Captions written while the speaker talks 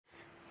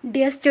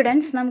Dear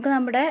students,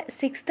 we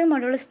sixth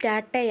module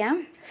start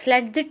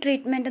sludge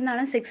treatment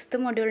in sixth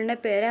module.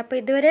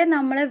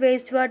 Now,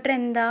 wastewater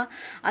and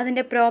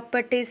the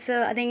properties,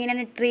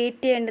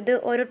 treat and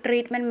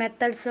treatment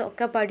methods.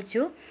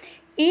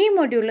 This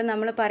module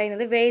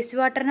is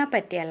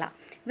wastewater.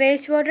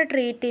 Wastewater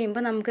treat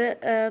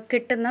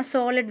we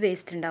solid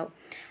waste.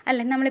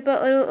 അല്ല നമ്മളിപ്പോൾ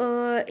ഒരു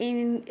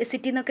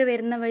സിറ്റിയിൽ നിന്നൊക്കെ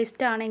വരുന്ന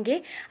waste ആണെങ്കിൽ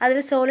അതിൽ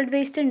solid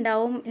waste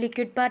ഉണ്ടാവും,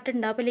 liquid part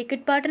ഉണ്ടാവും. അപ്പോൾ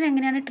ലിക്വിഡ് പാർട്ടിനെ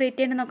എങ്ങനെയാണ് ട്രീറ്റ്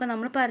ചെയ്യേണ്ടതെന്നൊക്കെ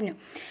നമ്മൾ പറഞ്ഞു.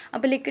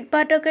 അപ്പോൾ ലിക്വിഡ്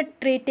പാർട്ടൊക്കെ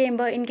ട്രീറ്റ്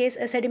ചെയ്യുമ്പോൾ ഇൻ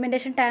കേസ്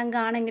സെഡിമെൻറ്റേഷൻ ടാങ്ക്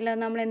ആണെങ്കിൽ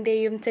നമ്മൾ എന്ത്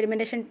ചെയ്യും,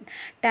 സെഡിമെൻറ്റേഷൻ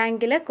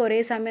ടാങ്കിൽ കുറേ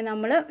സമയം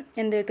നമ്മൾ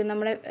എന്ത് വയ്ക്കും,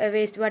 നമ്മൾ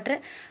വേസ്റ്റ് വാട്ടർ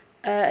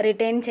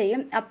റിട്ടേൺ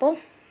ചെയ്യും. അപ്പോൾ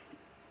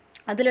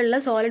അതിലുള്ള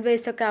സോളിഡ്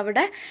വേസ്റ്റൊക്കെ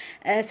അവിടെ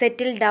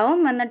സെറ്റിൽഡ്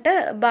ആവും. എന്നിട്ട്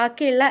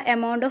ബാക്കിയുള്ള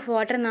എമൗണ്ട് ഓഫ്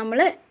വാട്ടർ നമ്മൾ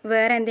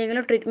വേറെ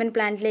എന്തെങ്കിലും ട്രീറ്റ്മെൻറ്റ്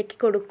പ്ലാന്റിലേക്ക്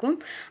കൊടുക്കും.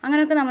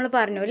 അങ്ങനെയൊക്കെ നമ്മൾ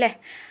പറഞ്ഞു അല്ലേ.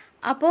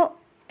 അപ്പോൾ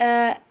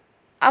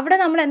അവിടെ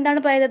നമ്മൾ എന്താണ്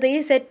പറയുന്നത്, ഈ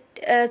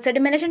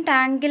സെഡിമെൻറ്റേഷൻ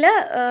ടാങ്കിൽ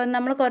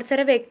നമ്മൾ കുറച്ച്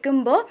നേരം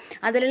വെക്കുമ്പോൾ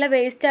അതിലുള്ള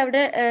വേസ്റ്റ്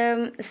അവിടെ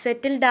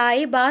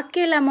സെറ്റിൽഡായി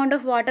ബാക്കിയുള്ള എമൗണ്ട്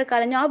ഓഫ് വാട്ടർ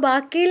കളഞ്ഞു. ആ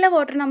ബാക്കിയുള്ള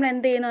വാട്ടർ നമ്മൾ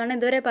എന്ത് ചെയ്യുന്നതാണ്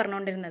ഇതുവരെ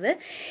പറഞ്ഞുകൊണ്ടിരുന്നത്.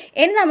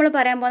 ഇനി നമ്മൾ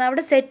പറയാൻ പോകുന്നത്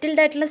അവിടെ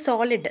സെറ്റിൽഡ് ആയിട്ടുള്ള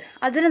സോളിഡ്,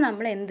 അതിന്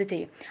നമ്മൾ എന്ത്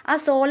ചെയ്യും, ആ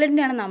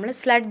സോളിഡിനെയാണ് നമ്മൾ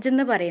സ്ലഡ്ജ്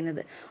എന്ന്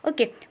പറയുന്നത്.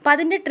 ഓക്കെ, അപ്പോൾ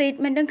അതിൻ്റെ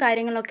ട്രീറ്റ്മെൻറ്റും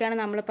കാര്യങ്ങളൊക്കെയാണ്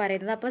നമ്മൾ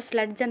പറയുന്നത്. അപ്പോൾ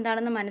സ്ലഡ്ജ്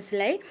എന്താണെന്ന്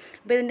മനസ്സിലായി.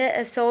 അപ്പോൾ ഇതിൻ്റെ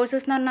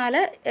സോഴ്സസ് എന്ന് പറഞ്ഞാൽ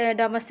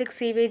ഡൊമസ്റ്റിക്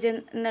സീവേജ്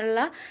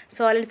എന്നുള്ള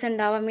സോളിഡ്സ്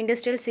ഉണ്ടാവാം,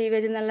 ഇൻഡസ്ട്രിയൽ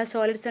സീവേജ് എന്നുള്ള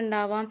സോളിഡ്സ്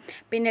ഉണ്ടാവാം,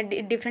 പിന്നെ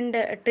ഡിഫറെൻറ്റ്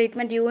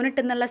ട്രീറ്റ്മെൻറ്റ്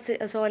യൂണിറ്റ് എന്നുള്ള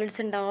സോളിഡ്സ്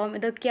ഉണ്ടാവും.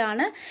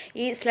 ഇതൊക്കെയാണ്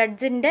ഈ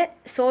സ്ലഡ്ജിൻ്റെ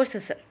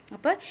സോഴ്സസ്.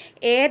 അപ്പോൾ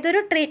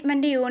ഏതൊരു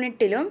ട്രീറ്റ്മെൻറ്റ്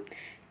യൂണിറ്റിലും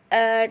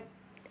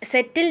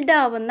സെറ്റിൽഡ്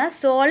ആവുന്ന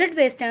സോളിഡ്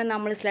വേസ്റ്റാണ്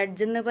നമ്മൾ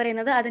സ്ലഡ്ജ് എന്ന്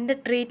പറയുന്നത്. അതിൻ്റെ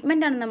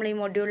ട്രീറ്റ്മെൻറ്റാണ് നമ്മൾ ഈ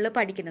മൊഡ്യൂളിൽ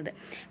പഠിക്കുന്നത്.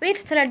 അപ്പോൾ ഈ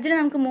സ്ലഡ്ജിനെ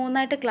നമുക്ക്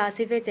മൂന്നായിട്ട്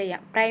ക്ലാസിഫൈ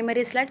ചെയ്യാം: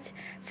 primary sludge,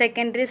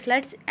 secondary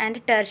sludge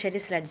and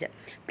tertiary sludge.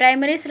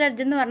 Primary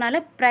sludge എന്ന് പറഞ്ഞാൽ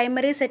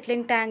പ്രൈമറി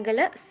സെറ്റിലിംഗ്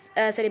ടാങ്കിൽ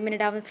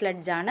സെഡിമെൻറ്റഡ് ആവുന്ന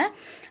സ്ലഡ്ജാണ്.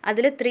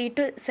 അതിൽ 3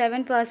 to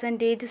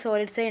 7%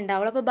 സോളിഡ്സേ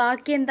ഉണ്ടാവുള്ളൂ. അപ്പോൾ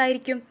ബാക്കി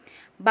എന്തായിരിക്കും,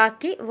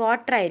 ബാക്കി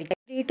വാട്ടർ ആയിരിക്കും.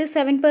 3 to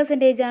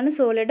 7% ആണ്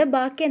സോളിഡ്,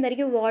 ബാക്കി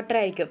എന്തായിരിക്കും, വാട്ടർ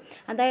ആയിരിക്കും.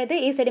 അതായത്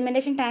ഈ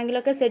സെഡിമെൻറ്റേഷൻ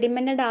ടാങ്കിലൊക്കെ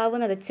സെഡിമെൻറ്റഡ്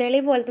ആവുന്നത് ചെളി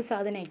പോലത്തെ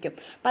സാധനമായിരിക്കും.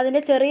 അപ്പോൾ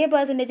അതിൻ്റെ ചെറിയ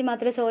പെർസെൻറ്റേജ്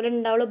മാത്രമേ സോളിഡ്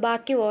ഉണ്ടാവുള്ളൂ,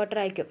 ബാക്കി വാട്ടർ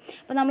ആയിരിക്കും.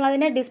 അപ്പോൾ നമ്മൾ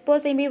അതിനെ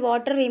ഡിസ്പോസ് ചെയ്യുമ്പോൾ ഈ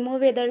വാട്ടർ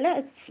റിമൂവ് ചെയ്തുള്ള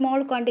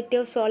സ്മോൾ ക്വാണ്ടിറ്റി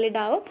ഓഫ് സോളിഡ്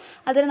ആവും.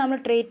 അതിൽ നമ്മൾ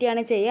ട്രീറ്റ്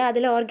ചെയ്യാണ് ചെയ്യുക.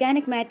 അതിൽ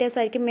ഓർഗാനിക് മാറ്റേഴ്സ്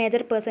ആയിരിക്കും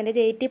മേജർ പെർസെൻറ്റേജ്.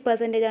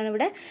 80% ആണ്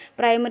ഇവിടെ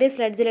പ്രൈമറി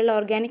സ്ലഡ്ജിലുള്ള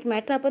ഓർഗാനിക്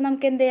മാറ്റർ. അപ്പോൾ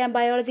നമുക്ക് എന്ത് ചെയ്യാം,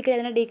 ബയോളജിക്കലി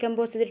അതിനെ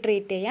ഡീകമ്പോസ് ചെയ്ത്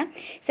ട്രീറ്റ് ചെയ്യാം.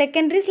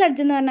 സെക്കൻഡറി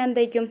സ്ലഡ്ജ് എന്ന് പറഞ്ഞാൽ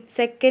എന്തായിരിക്കും,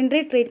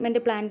 സെക്കൻഡറി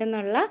ട്രീറ്റ്മെൻറ്റ് പ്ലാന്റ്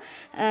എന്നുള്ള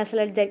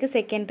സ്ലഡ്ജ് ആയിരിക്കും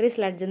സെക്കൻഡറി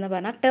സ്ലഡ്ജ് എന്ന്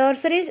പറഞ്ഞാൽ.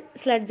 ടേഴ്സറി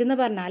സ്ലഡ്ജ് എന്ന്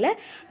പറഞ്ഞാൽ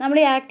നമ്മൾ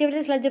ഈ ആക്ടിവിറ്റി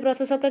സ്ലഡ്ജ്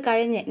പ്രോസസ്സൊക്കെ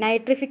കഴിഞ്ഞ്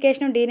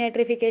നൈട്രിഫിക്കേഷനോ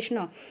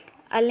ഡീനൈട്രിഫിക്കേഷനോ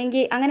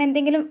അല്ലെങ്കിൽ അങ്ങനെ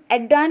എന്തെങ്കിലും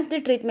അഡ്വാൻസ്ഡ്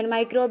ട്രീറ്റ്മെൻറ്റ്,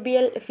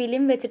 മൈക്രോബിയൽ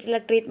ഫിലിം വെച്ചിട്ടുള്ള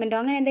ട്രീറ്റ്മെൻറ്റോ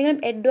അങ്ങനെ എന്തെങ്കിലും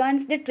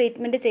അഡ്വാൻസ്ഡ്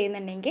ട്രീറ്റ്മെൻറ്റ്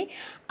ചെയ്യുന്നുണ്ടെങ്കിൽ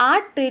ആ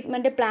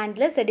ട്രീറ്റ്മെൻറ്റ്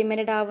പ്ലാന്റിൽ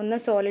സെഡിമെൻറ്റഡ് ആവുന്ന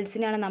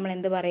സോളിഡ്സിനാണ് നമ്മൾ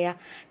എന്ത് പറയുക,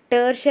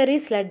 ടേർഷ്യറി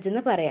സ്ലഡ്ജ്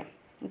എന്ന് പറയാം.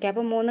 ഓക്കെ,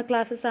 അപ്പോൾ 3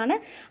 ക്ലാസ്സസ് ആണ്.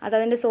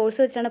 അതിൻ്റെ സോഴ്സ്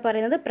വെച്ചാണ്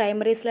പറയുന്നത്: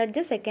 primary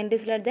sludge, secondary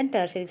sludge and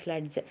tertiary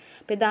sludge.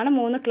 അപ്പോൾ ഇതാണ്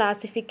 3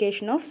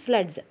 ക്ലാസിഫിക്കേഷൻ ഓഫ്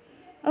സ്ലഡ്ജ്.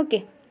 ഓക്കെ,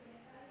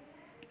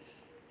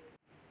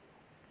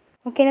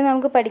 ഇനി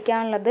നമുക്ക്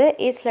പഠിക്കാനുള്ളത്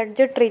ഈ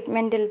സ്ലഡ്ജ്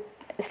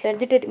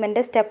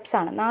ട്രീറ്റ്മെൻറ്റ് സ്റ്റെപ്സ്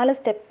ആണ്. 4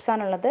 സ്റ്റെപ്സ്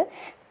ആണുള്ളത്: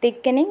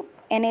 thickening,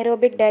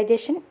 anaerobic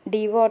digestion,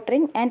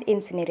 ഡീവാട്ടറിങ് and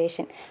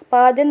incineration. അപ്പോൾ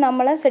ആദ്യം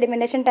നമ്മൾ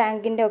സെഡിമെൻറ്റേഷൻ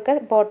ടാങ്കിൻ്റെ ഒക്കെ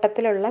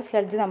ബോട്ടത്തിലുള്ള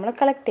സ്ലഡ്ജ് നമ്മൾ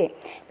കളക്ട് ചെയ്യും.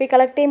 അപ്പോൾ ഈ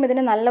കളക്ട് ചെയ്യുമ്പോൾ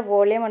ഇതിന് നല്ല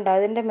വോളിയം ഉണ്ടാവും.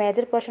 അതിൻ്റെ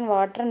മേജർ പോർഷൻ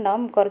വാട്ടർ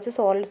ഉണ്ടാവും, കുറച്ച്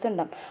സോളിഡ്സ്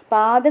ഉണ്ടാവും. അപ്പോൾ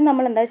ആദ്യം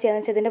നമ്മൾ എന്താ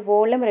ചെയ്യുകയെന്ന് വെച്ചാൽ ഇതിൻ്റെ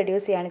വോളിയം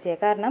റെഡ്യൂസ് ചെയ്യുകയാണ് ചെയ്യുക.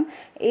 കാരണം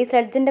ഈ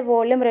സ്ലഡ്ജിൻ്റെ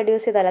വോളിയം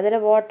റെഡ്യൂസ് ചെയ്താൽ അതിൽ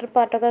വാട്ടർ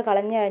പാർട്ടൊക്കെ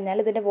കളഞ്ഞു കഴിഞ്ഞാൽ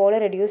ഇതിൻ്റെ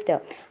വോളിയം റെഡ്യൂസ്ഡ്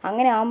ആവും.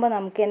 അങ്ങനെ ആകുമ്പോൾ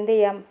നമുക്ക് എന്ത്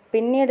ചെയ്യാം,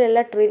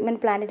 പിന്നീടുള്ള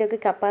ട്രീറ്റ്മെൻറ്റ് പ്ലാന്റിൻ്റെയൊക്കെ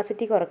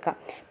കപ്പാസിറ്റി കുറക്കാം.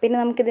 പിന്നെ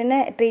നമുക്കിതിനെ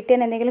ട്രീറ്റ്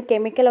ചെയ്യാൻ എന്തെങ്കിലും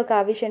കെമിക്കലൊക്കെ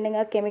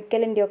ആവശ്യമുണ്ടെങ്കിൽ ആ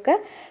കെമിക്കലിൻ്റെ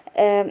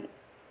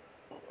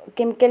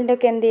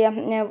ഒക്കെ എന്ത് ചെയ്യാം,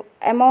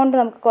 എമൗണ്ട്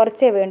നമുക്ക്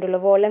കുറച്ചേ വേണ്ടുള്ളൂ,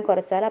 വോളിയം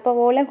കുറച്ചാൽ. അപ്പോൾ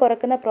വോളിയം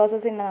കുറക്കുന്ന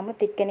പ്രോസസ്സിനാണ് നമ്മൾ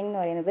തിക്കനിങ് എന്ന്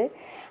പറയുന്നത്.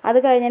 അത്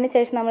കഴിഞ്ഞതിന്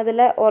ശേഷം നമ്മളിതിൽ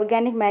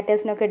ഓർഗാനിക്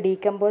മാറ്റേഴ്സിനൊക്കെ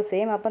ഡീകമ്പോസ്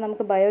ചെയ്യും. അപ്പോൾ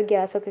നമുക്ക്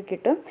ബയോഗ്യാസൊക്കെ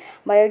കിട്ടും.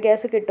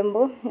 ബയോഗ്യാസ്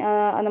കിട്ടുമ്പോൾ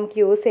നമുക്ക്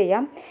യൂസ്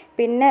ചെയ്യാം.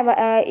 പിന്നെ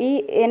ഈ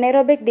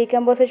എനേറോബിക്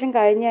ഡീകമ്പോസിഷൻ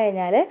കഴിഞ്ഞ്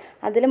കഴിഞ്ഞാൽ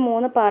അതിൽ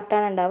 3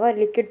 പാർട്ടാണ് ഉണ്ടാവുക.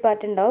 ലിക്വിഡ്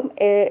പാർട്ട് ഉണ്ടാവും,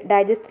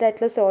 ഡൈജസ്റ്റഡ്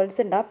ആയിട്ടുള്ള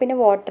സോളിഡ്സ് ഉണ്ടാവും, പിന്നെ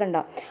വാട്ടർ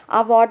ഉണ്ടാവും.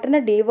 ആ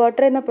വാട്ടറിനെ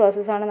ഡീവാട്ടർ ചെയ്യുന്ന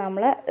പ്രോസസ്സാണ്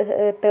നമ്മൾ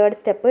 3rd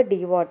സ്റ്റെപ്പ്,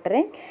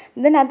 ഡീവാട്ടറിങ്.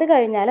 ദെൻ അത്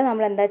കഴിഞ്ഞാൽ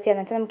നമ്മൾ എന്താ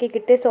ചെയ്യുകയെന്ന് വെച്ചാൽ നമുക്ക്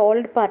കിട്ടിയ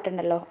സോളിഡ് പാർട്ട്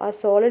ഉണ്ടല്ലോ, ആ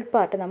സോളിഡ്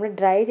പാർട്ട് നമ്മൾ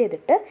ഡ്രൈ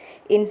ചെയ്തിട്ട്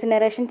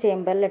ഇൻസിനറേഷൻ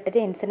ചേമ്പറിൽ ഇട്ടിട്ട്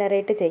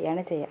ഇൻസിനറേറ്റ്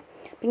ചെയ്യുകയാണ് ചെയ്യുക.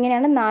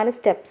 ഇങ്ങനെയാണ് 4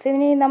 സ്റ്റെപ്സ്.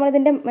 ഇനി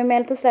നമ്മളിതിൻ്റെ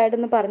മേലത്തെ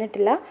സ്ലൈഡൊന്നും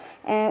പറഞ്ഞിട്ടില്ല,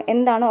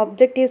 എന്താണ്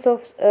ഒബ്ജക്റ്റീവ്സ്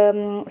ഓഫ്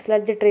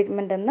സ്ലഡ്ജ്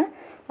ട്രീറ്റ്മെൻറ്റ് എന്ന്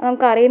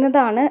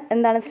നമുക്കറിയുന്നതാണ്.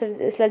 എന്താണ്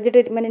സ്ലഡ്ജ്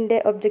ട്രീറ്റ്മെൻറ്റിൻ്റെ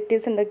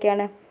ഒബ്ജക്റ്റീവ്സ്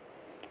എന്തൊക്കെയാണ്?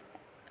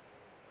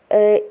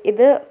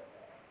 ഇത്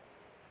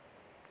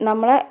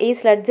നമ്മൾ ഈ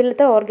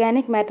സ്ലഡ്ജിലത്തെ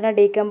ഓർഗാനിക് മാറ്ററിനെ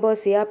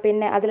ഡീകമ്പോസ് ചെയ്യുക,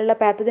 പിന്നെ അതിലുള്ള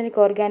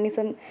പാത്തോജനിക്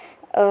ഓർഗാനിസം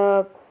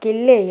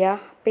കില്ല് ചെയ്യുക,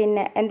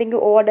 പിന്നെ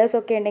എന്തെങ്കിലും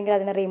ഓർഡേഴ്സൊക്കെ ഉണ്ടെങ്കിൽ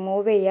അതിനെ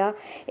റിമൂവ് ചെയ്യുക.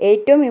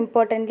 ഏറ്റവും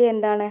ഇമ്പോർട്ടൻ്റ്ലി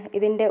എന്താണ്,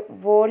 ഇതിൻ്റെ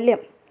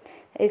വോള്യം,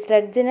 ഈ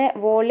സ്ലഡ്ജിനെ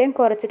വോള്യം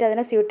കുറച്ചിട്ട്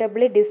അതിനെ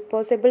സ്യൂട്ടബിളി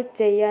ഡിസ്പോസിബിൾ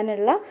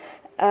ചെയ്യാനുള്ള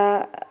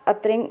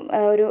അത്രയും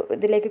ഒരു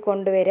ഇതിലേക്ക്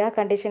കൊണ്ടുവരിക,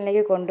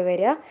 കണ്ടീഷനിലേക്ക്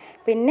കൊണ്ടുവരിക.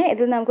 പിന്നെ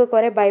ഇതിൽ നമുക്ക്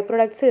കുറേ ബൈ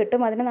പ്രൊഡക്ട്സ്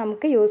കിട്ടും. അതിനെ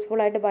നമുക്ക്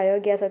യൂസ്ഫുള്ളായിട്ട്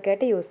ബയോഗ്യാസൊക്കെ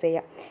ആയിട്ട് യൂസ്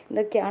ചെയ്യാം.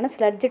 ഇതൊക്കെയാണ്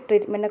സ്ലഡ്ജ്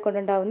ട്രീറ്റ്മെൻറ്റിനെ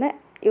കൊണ്ടുണ്ടാകുന്ന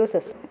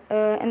യൂസസ്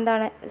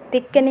എന്താണ്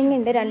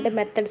തിക്കനിങ്ങിൻ്റെ 2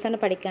 മെത്തഡ്സാണ്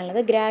പഠിക്കാനുള്ളത്,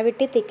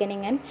 gravity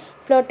thickening and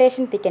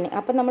flotation thickening.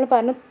 അപ്പോൾ നമ്മൾ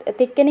പറഞ്ഞു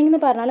തിക്കനിങ്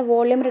എന്ന് പറഞ്ഞാൽ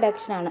വോളിയം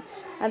റിഡക്ഷൻ ആണ്.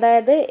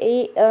 അതായത് ഈ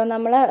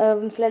നമ്മൾ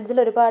സ്ലഡ്ജിൽ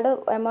ഒരുപാട്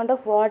എമൗണ്ട്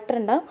ഓഫ് വാട്ടർ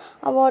ഉണ്ടാവും,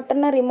 ആ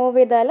വാട്ടറിനെ റിമൂവ്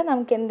ചെയ്താൽ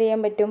നമുക്ക് എന്ത്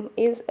ചെയ്യാൻ പറ്റും,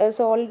 ഈ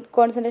സോളിഡ്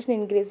കോൺസെൻട്രേഷൻ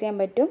ഇൻക്രീസ് ചെയ്യാൻ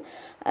പറ്റും,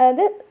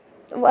 അതായത്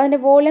അതിൻ്റെ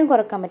വോളിയം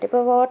കുറക്കാൻ പറ്റും.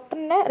 ഇപ്പോൾ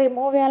വാട്ടറിനെ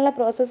റിമൂവ് ചെയ്യാനുള്ള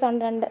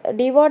പ്രോസസ്സാണ്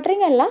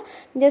ഡീവാട്ടറിങ് അല്ല,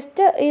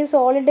 ജസ്റ്റ് ഈ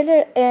സോളിഡിൽ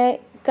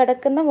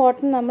കിടക്കുന്ന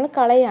വാട്ടർ നമ്മൾ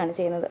കളയുകയാണ്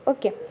ചെയ്യുന്നത്.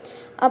 ഓക്കെ,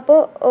 അപ്പോൾ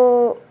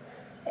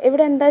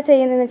ഇവിടെ എന്താ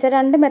ചെയ്യുന്നതെന്ന് വെച്ചാൽ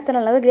 2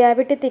 മെത്തഡുള്ളത്,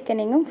 ഗ്രാവിറ്റി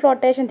തിക്കനിങ്ങും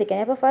ഫ്ലോട്ടേഷൻ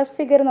തിക്കനിങ്. അപ്പോൾ ഫസ്റ്റ്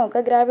ഫിഗർ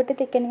നോക്കുക. ഗ്രാവിറ്റി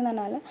തിക്കനിങ്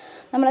എന്ന് പറഞ്ഞാൽ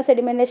നമ്മളെ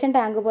സെഡിമെൻറ്റേഷൻ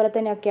ടാങ്ക് പോലെ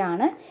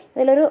തന്നെയൊക്കെയാണ്.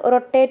 ഇതിലൊരു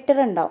റൊട്ടേറ്റർ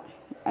ഉണ്ടാവും,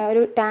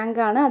 ഒരു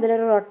ടാങ്കാണ്,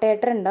 അതിലൊരു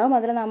റൊട്ടേറ്റർ ഉണ്ടാവും.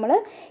 അതിൽ നമ്മൾ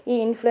ഈ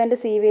ഇൻഫ്ലുവൻ്റ്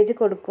സീവേജ്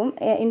കൊടുക്കും,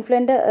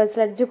 ഇൻഫ്ലുവൻ്റ്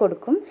സ്ലഡ്ജ്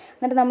കൊടുക്കും.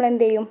 എന്നിട്ട് നമ്മൾ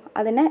എന്ത് ചെയ്യും,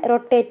 അതിനെ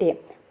റൊട്ടേറ്റ് ചെയ്യും.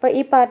 അപ്പോൾ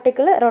ഈ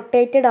പാർട്ടിക്കിൾ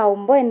റൊട്ടേറ്റഡ്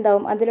ആവുമ്പോൾ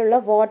എന്താവും, അതിലുള്ള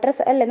വാട്ടർ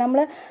അല്ലേ, നമ്മൾ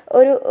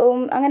ഒരു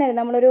അങ്ങനെയല്ല,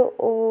 നമ്മളൊരു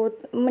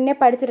മുന്നേ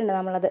പഠിച്ചിട്ടുണ്ട്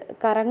നമ്മളത്,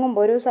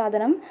 കറങ്ങുമ്പോൾ ഒരു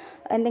സാധനം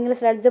എന്തെങ്കിലും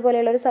സ്ലഡ്ജ്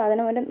പോലെയുള്ള ഒരു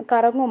സാധനം ഒരു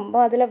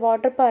കറങ്ങുമ്പോൾ അതിലെ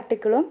വാട്ടർ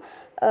പാർട്ടിക്കിളും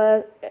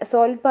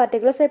സോളിഡ്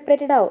പാർട്ടിക്കിളും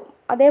സെപ്പറേറ്റഡ് ആവും.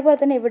 അതേപോലെ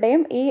തന്നെ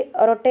ഇവിടെയും ഈ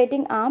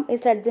റൊട്ടേറ്റിംഗ് ആം ഈ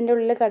സ്ലഡ്ജിൻ്റെ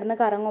ഉള്ളിൽ കിടന്ന്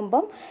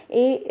കറങ്ങുമ്പം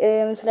ഈ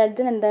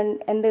സ്ലഡ്ജിന്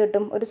എന്ത്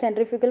കിട്ടും, ഒരു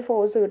സെൻട്രിഫ്യൂഗൽ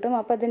ഫോഴ്സ് കിട്ടും.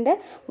 അപ്പോൾ അതിൻ്റെ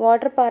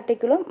വാട്ടർ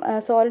പാർട്ടിക്കിളും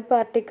സോളിഡ്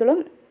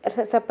പാർട്ടിക്കിളും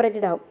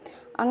സെപ്പറേറ്റഡ് ആവും.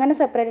 അങ്ങനെ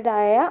സെപ്പറേറ്റഡ്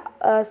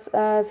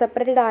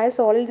ആയ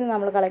സോളിഡിനെ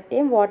നമ്മൾ കളക്ട്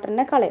ചെയ്യും,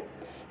 വാട്ടറിനെ കളയും.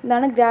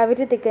 ഇതാണ്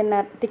ഗ്രാവിറ്റി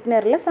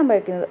തിക്നറിൽ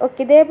സംഭവിക്കുന്നത്. ഓക്കെ,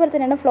 ഇതേപോലെ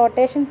തന്നെയാണ്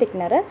ഫ്ലോട്ടേഷൻ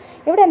തിക്നർ.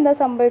 ഇവിടെ എന്താ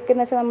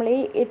സംഭവിക്കുന്നത് വെച്ചാൽ നമ്മൾ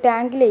ഈ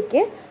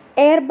ടാങ്കിലേക്ക്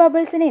എയർ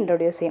ബബിൾസിനെ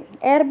ഇൻട്രൊഡ്യൂസ് ചെയ്യും.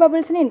 എയർ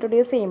ബബിൾസിനെ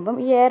ഇൻട്രൊഡ്യൂസ് ചെയ്യുമ്പം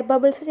ഈ എയർ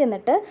ബബിൾസ്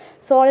ചെന്നിട്ട്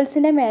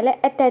സോളിഡ്സിൻ്റെ മേലെ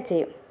അറ്റാച്ച്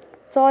ചെയ്യും.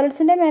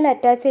 സോളിഡ്സിൻ്റെ മേലെ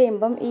അറ്റാച്ച്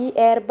ചെയ്യുമ്പം ഈ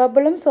എയർ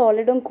ബബിളും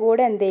സോളിഡും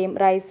കൂടെ എന്ത് ചെയ്യും,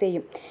 റൈസ്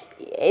ചെയ്യും.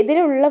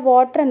 ഇതിലുള്ള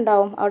വാട്ടർ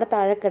എന്താവും, അവിടെ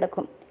താഴെ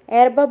കിടക്കും.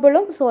 എയർ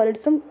ബബിളും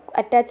സോളിഡ്സും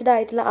അറ്റാച്ച്ഡ്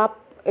ആയിട്ടുള്ള ആ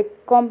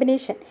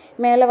കോമ്പിനേഷൻ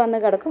മേലെ വന്ന്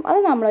കിടക്കും. അത്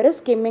നമ്മളൊരു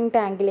സ്കിമ്മിങ്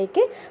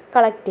ടാങ്കിലേക്ക്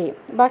കളക്ട് ചെയ്യും.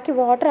 ബാക്കി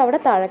വാട്ടർ അവിടെ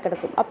താഴെ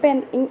കിടക്കും.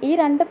 അപ്പോൾ ഈ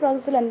 2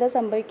 പ്രോസസ്സിൽ എന്താ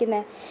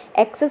സംഭവിക്കുന്നത്,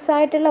 എക്സസ്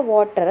ആയിട്ടുള്ള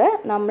വാട്ടർ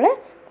നമ്മൾ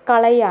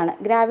കളയാണ്.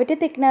 ഗ്രാവിറ്റി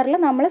തിക്നറിൽ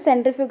നമ്മൾ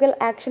സെൻട്രിഫ്യൂഗൽ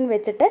ആക്ഷൻ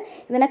വെച്ചിട്ട്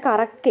ഇതിനെ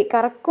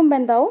കറക്കുമ്പോൾ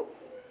എന്താവും,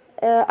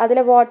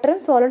 അതിലെ വാട്ടറും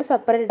സോളിഡ്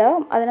സെപ്പറേറ്റഡ്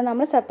ആവും. അതിനെ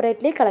നമ്മൾ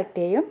സെപ്പറേറ്റ്ലി കളക്ട്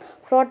ചെയ്യും.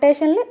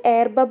 ഫ്ലോട്ടേഷനിൽ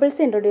എയർ ബബിൾസ്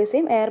ഇൻട്രൊഡ്യൂസ്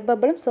ചെയ്യും. എയർ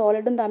ബബിളും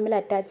സോളിഡും തമ്മിൽ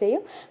അറ്റാച്ച്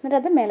ചെയ്യും. എന്നിട്ട്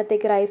അത്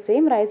മേലത്തേക്ക് റൈസ്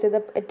ചെയ്യും. റൈസ്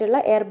ചെയ്തിട്ടുള്ള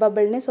എയർ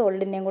ബബിളിനെയും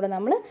സോളിഡിനെയും കൂടെ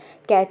നമ്മൾ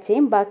ക്യാച്ച്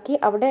ചെയ്യും. ബാക്കി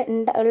അവിടെ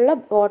ഉള്ള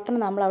വാട്ടർ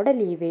നമ്മൾ അവിടെ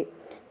ലീവ് ചെയ്യും.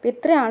 അപ്പോൾ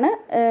ഇത്രയാണ്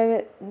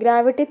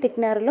ഗ്രാവിറ്റി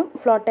തിക്നറിലും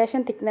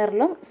ഫ്ലോട്ടേഷൻ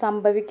തിക്നറിലും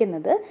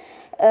സംഭവിക്കുന്നത്.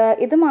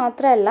 ഇത്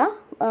മാത്രമല്ല,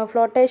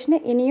 ഫ്ലോട്ടേഷന്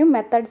ഇനിയും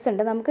മെത്തഡ്സ്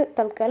ഉണ്ട്. നമുക്ക്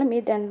തൽക്കാലം ഈ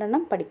 2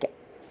 എണ്ണം പഠിക്കാം.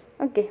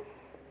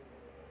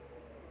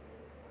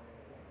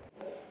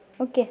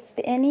 ഓക്കെ,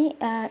 ഇനി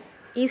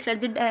ഈ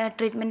സ്ലഡ്ജ്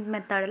ട്രീറ്റ്മെൻറ്റ്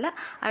മെത്തേഡിൽ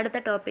അടുത്ത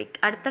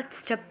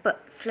സ്റ്റെപ്പ്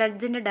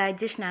സ്ലഡ്ജിൻ്റെ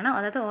ഡൈജഷനാണ്,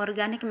 അതായത്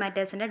ഓർഗാനിക്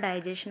മാറ്റേഴ്സിൻ്റെ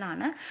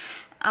ഡൈജഷനാണ്.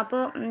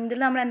 അപ്പോൾ ഇതിൽ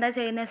നമ്മൾ എന്താ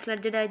ചെയ്യുന്നത്,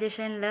 സ്ലഡ്ജ്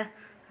ഡൈജഷനിൽ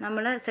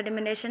നമ്മൾ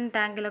സെഡിമെൻറ്റേഷൻ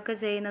ടാങ്കിലൊക്കെ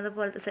ചെയ്യുന്നത്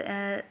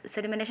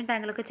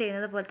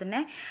പോലെ തന്നെ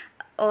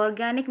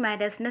ഓർഗാനിക്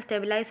മാറ്റേഴ്സിൻ്റെ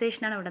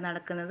സ്റ്റെബിലൈസേഷനാണ് ഇവിടെ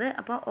നടക്കുന്നത്.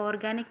 അപ്പോൾ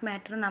ഓർഗാനിക്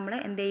മാറ്റർ നമ്മൾ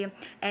എന്ത് ചെയ്യും,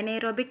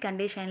 എനേറോബിക്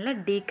കണ്ടീഷനിൽ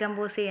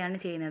ഡീകമ്പോസ് ചെയ്യുകയാണ്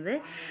ചെയ്യുന്നത്.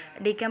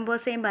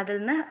 ഡീകമ്പോസ് ചെയ്യുമ്പോൾ അതിൽ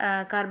നിന്ന്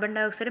കാർബൺ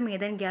ഡൈ ഓക്സൈഡ്,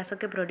 മീഥേൻ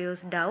ഗ്യാസൊക്കെ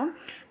പ്രൊഡ്യൂസ്ഡ് ആവും.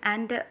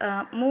 ആൻഡ്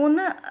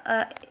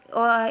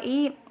ഈ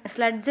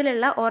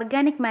സ്ലഡ്ജിലുള്ള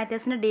ഓർഗാനിക്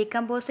മാറ്റേഴ്സിനെ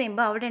ഡീകമ്പോസ്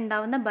ചെയ്യുമ്പോൾ അവിടെ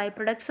ഉണ്ടാകുന്ന ബൈ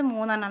പ്രൊഡക്ട്സ്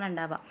 3 എണ്ണമാണ്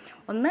ഉണ്ടാവുക.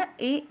 ഒന്ന്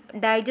ഈ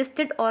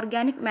ഡൈജസ്റ്റഡ്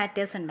ഓർഗാനിക്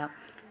മാറ്റേഴ്സ് ഉണ്ടാവും,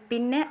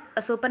 പിന്നെ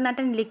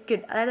സൂപ്പർനാറ്റൻ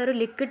ലിക്വിഡ്, അതായത് ഒരു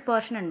ലിക്വിഡ്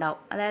പോർഷൻ ഉണ്ടാവും,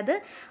 അതായത്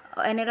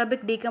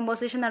എനേറോബിക്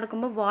ഡീകമ്പോസിഷൻ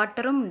നടക്കുമ്പോൾ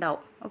വാട്ടറും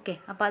ഉണ്ടാവും. ഓക്കെ,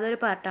 അപ്പോൾ അതൊരു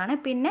പാർട്ടാണ്.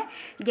 പിന്നെ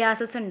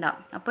ഗ്യാസസ്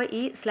ഉണ്ടാവും. അപ്പോൾ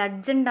ഈ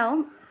സ്ലഡ്ജ്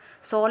ഉണ്ടാവും,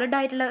 സോളിഡ്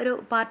ആയിട്ടുള്ള ഒരു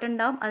പാർട്ട്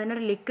ഉണ്ടാവും,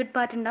 അതിനൊരു ലിക്വിഡ്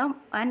പാർട്ട് ഉണ്ടാവും,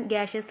 ആൻഡ്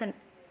ഗ്യാഷ്യസ്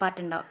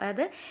പാർട്ട് ഉണ്ടാവും.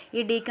 അതായത്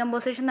ഈ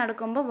ഡീകമ്പോസിഷൻ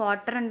നടക്കുമ്പോൾ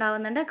വാട്ടർ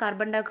ഉണ്ടാവുന്നുണ്ട്,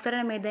 കാർബൺ ഡൈ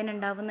ഓക്സൈഡ്, മീഥേൻ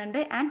ഉണ്ടാവുന്നുണ്ട്,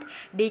 ആൻഡ്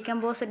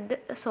ഡീകമ്പോസ്ഡ്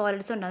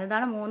സോളിഡ്സ് ഉണ്ടാവും.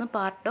 ഇതാണ് 3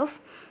 പാർട്ട് ഓഫ്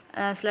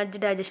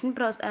സ്ലഡ്ജ്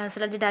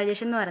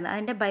ഡൈജഷൻ എന്ന് പറയുന്നത്,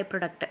 അതിൻ്റെ ബൈ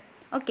പ്രൊഡക്റ്റ്.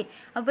 ഓക്കെ,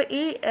 അപ്പോൾ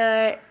ഈ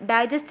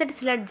ഡൈജസ്റ്റഡ്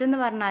സ്ലഡ്ജ് എന്ന്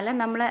പറഞ്ഞാൽ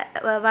നമ്മൾ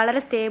വളരെ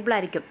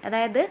സ്റ്റേബിളായിരിക്കും.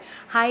 അതായത്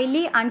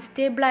ഹൈലി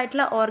അൺസ്റ്റേബിൾ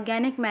ആയിട്ടുള്ള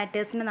ഓർഗാനിക്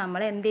മാറ്റേഴ്സിന്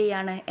നമ്മൾ എന്ത്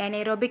ചെയ്യാണ്,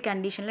 എനേറോബിക്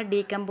കണ്ടീഷനിൽ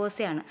ഡീകമ്പോസ്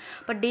ചെയ്യാണ്.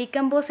 അപ്പോൾ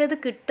ഡീകമ്പോസ് ചെയ്ത്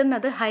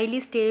കിട്ടുന്നത് ഹൈലി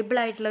സ്റ്റേബിൾ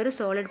ആയിട്ടുള്ള ഒരു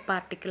സോളിഡ്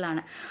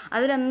പാർട്ടിക്കിളാണ്.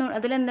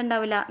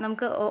 അതിലെന്തുണ്ടാവില്ല,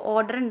 നമുക്ക്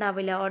ഓർഡർ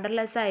ഉണ്ടാവില്ല,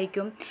 ഓർഡർലെസ്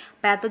ആയിരിക്കും.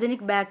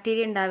 പാത്തോജനിക്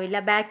ബാക്ടീരിയ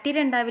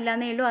ഉണ്ടാവില്ല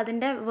എന്നേ ഉള്ളൂ.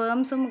 അതിൻ്റെ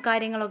വേംസും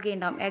കാര്യങ്ങളൊക്കെ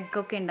ഉണ്ടാവും,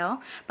 എഗ്ഗൊക്കെ ഉണ്ടാവും.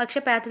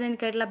 പക്ഷേ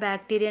പാത്തോജനിക് ആയിട്ടുള്ള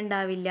ബാക്ടീരിയ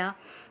ഉണ്ടാവില്ല.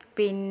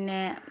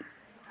 പിന്നെ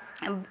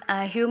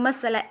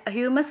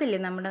ഹ്യൂമസ് ഇല്ലേ,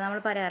 നമ്മൾ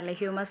പറയാറില്ലേ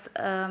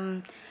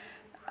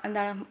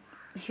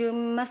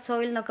ഹ്യൂമസ്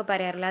സോയിൽ എന്നൊക്കെ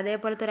പറയാറില്ല,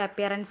 അതേപോലത്തെ ഒരു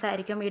അപ്പിയറൻസ്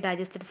ആയിരിക്കും ഈ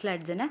ഡൈജസ്റ്റഡ്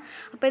സ്ലഡ്ജിന്.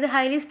 അപ്പോൾ ഇത്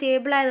ഹൈലി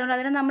സ്റ്റേബിൾ ആയതുകൊണ്ട്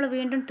അതിനെ നമ്മൾ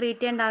വീണ്ടും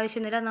ട്രീറ്റ് ചെയ്യേണ്ട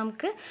ആവശ്യമൊന്നുമില്ല,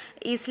 നമുക്ക്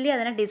ഈസിലി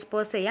അതിനെ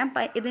ഡിസ്പോസ് ചെയ്യാം.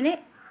 ഇതിന്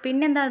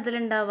പിന്നെന്താണ്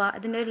ഇതിലുണ്ടാവുക,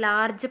 ഇതിൻ്റെ ഒരു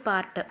ലാർജ്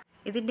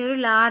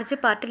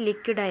പാർട്ട്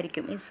ലിക്വിഡ്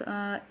ആയിരിക്കും.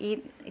 ഈ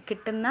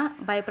കിട്ടുന്ന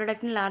ബൈ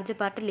പ്രൊഡക്റ്റിന് ലാർജ്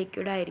പാർട്ട്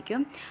ലിക്വിഡ് ആയിരിക്കും.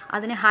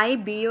 അതിന് ഹൈ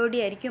BOD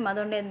ആയിരിക്കും.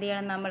 അതുകൊണ്ട് എന്ത്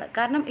ചെയ്യണം നമ്മൾ,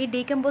 കാരണം ഈ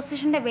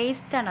ഡീകമ്പോസിഷൻ്റെ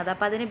വേസ്റ്റാണത്,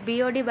 അപ്പോൾ അതിന്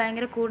BOD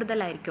ഭയങ്കര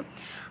കൂടുതലായിരിക്കും.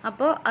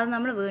 അപ്പോൾ അത്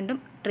നമ്മൾ വീണ്ടും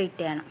ട്രീറ്റ്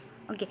ചെയ്യണം.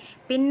 ഓക്കെ.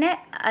 പിന്നെ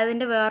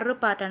അതിൻ്റെ വേറൊരു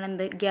പാർട്ടാണ്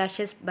എന്ത്,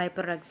 ഗ്യാഷ്യസ് ബൈ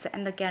പ്രൊഡക്ട്സ്.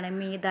 എന്തൊക്കെയാണ്,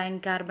 മീഥൈൻ,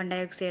 കാർബൺ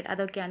ഡൈ ഓക്സൈഡ്,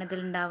 അതൊക്കെയാണ്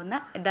ഇതിലുണ്ടാവുന്ന,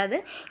 അതായത്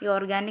ഈ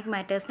ഓർഗാനിക്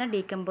മാറ്റേഴ്സിനെ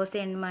ഡീകമ്പോസ്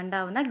ചെയ്യുമ്പോൾ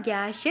ഉണ്ടാവുന്ന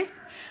gaseous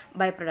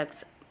by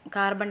products.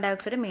 Carbon dye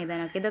oxide,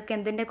 മീഥൈനൊക്കെ, ഇതൊക്കെ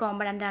എന്തിൻ്റെ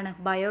കോമ്പണൻ്റ് ആണ്,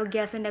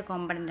 ബയോഗ്യാസിൻ്റെ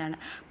കോമ്പണൻ്റ് ആണ്.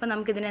 അപ്പോൾ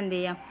നമുക്കിതിനെ എന്ത്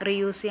ചെയ്യാം,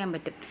 റീയൂസ് ചെയ്യാൻ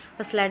പറ്റും.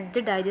 അപ്പോൾ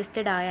സ്ലഡ്ജ്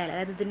ഡൈജസ്റ്റഡ് ആയാൽ,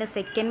 അതായത് ഇതിൻ്റെ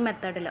സെക്കൻഡ്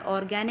മെത്തേഡിൽ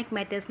ഓർഗാനിക്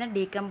മാറ്റേഴ്സിനെ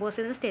ഡീകമ്പോസ്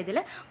ചെയ്യുന്ന സ്റ്റേജിൽ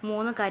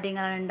 3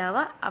 കാര്യങ്ങളാണ്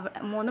ഉണ്ടാവുക,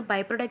 3 ബൈ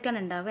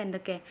പ്രൊഡക്റ്റാണ് ഉണ്ടാവുക.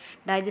 എന്തൊക്കെ,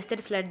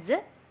 digested sludge,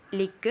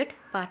 liquid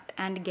part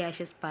and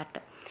gaseous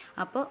part.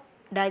 അപ്പോൾ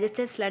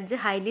ഡൈജസ്റ്റഡ്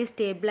സ്ലഡ്ജ് ഹൈലി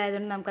സ്റ്റേബിൾ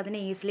ആയതുകൊണ്ട്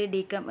നമുക്കതിനെ ഈസിലി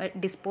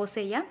ഡിസ്പോസ്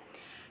ചെയ്യാം.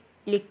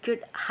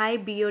 ലിക്വിഡ് ഹൈ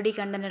BOD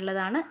കണ്ടന്റ്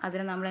ഉള്ളതാണ്,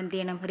 അതിന് നമ്മൾ എന്ത്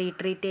ചെയ്യണം,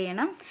 റീട്രീറ്റ്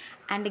ചെയ്യണം.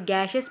 ആൻഡ്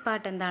ഗ്യാഷ്യസ്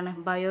പാർട്ട് എന്താണ്,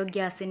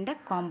 ബയോഗ്യാസിൻ്റെ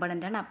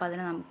കോമ്പണൻ്റ് ആണ്, അപ്പോൾ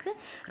അതിനെ നമുക്ക്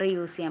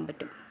റീയൂസ് ചെയ്യാൻ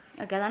പറ്റും.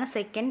 ഓക്കെ, അതാണ്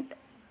second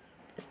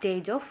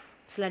stage of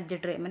sludge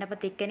treatment. അപ്പോൾ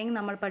തിക്കനിങ്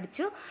നമ്മൾ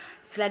പഠിച്ചു,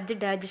 സ്ലഡ്ജ്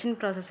ഡൈജഷൻ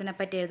പ്രോസസ്സിനെ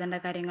പറ്റി എഴുതേണ്ട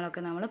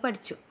കാര്യങ്ങളൊക്കെ നമ്മൾ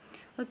പഠിച്ചു.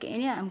 ഓക്കെ,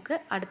 ഇനി നമുക്ക്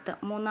അടുത്ത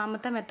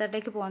 3ാമത്തെ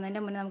മെത്തേഡിലേക്ക്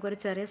പോകുന്നതിൻ്റെ മുന്നേ നമുക്കൊരു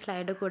ചെറിയ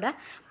സ്ലൈഡ് കൂടെ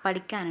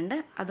പഠിക്കാനുണ്ട്,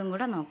 അതും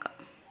കൂടെ നോക്കാം.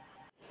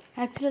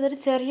 ആക്ച്വലി ഇതൊരു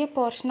ചെറിയ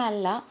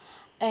പോർഷനല്ല,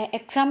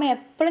 എക്സാമിന്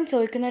എപ്പോഴും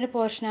ചോദിക്കുന്ന ഒരു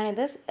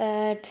പോർഷനാണിത്,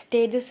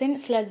 സ്റ്റേജസ് ഇൻ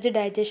സ്ലഡ്ജ്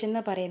ഡൈജഷൻ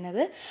എന്ന്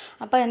പറയുന്നത്.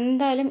 അപ്പോൾ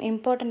എന്തായാലും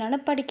ഇമ്പോർട്ടൻ്റ് ആണ്,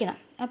 പഠിക്കണം.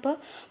 അപ്പോൾ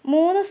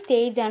 3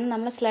 സ്റ്റേജാണ്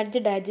നമ്മൾ സ്ലഡ്ജ്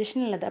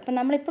ഡൈജഷനുള്ളത്. അപ്പോൾ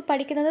നമ്മളിപ്പോൾ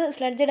പഠിക്കുന്നത്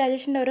സ്ലഡ്ജ്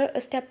ഡൈജഷൻ്റെ ഒരു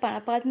സ്റ്റെപ്പാണ്.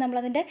 അപ്പോൾ ആദ്യം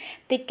നമ്മളതിൻ്റെ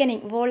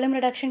തിക്കനിങ്, വോളിയം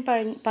റിഡക്ഷൻ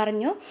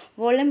പറഞ്ഞു.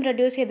 വോളിയം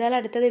റെഡ്യൂസ് ചെയ്താൽ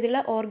അടുത്തത്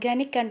ഇതിലുള്ള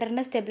ഓർഗാനിക്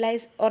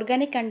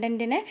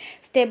കണ്ടൻറ്റിനെ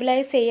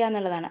സ്റ്റെബിലൈസ് ചെയ്യുക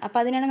എന്നുള്ളതാണ്.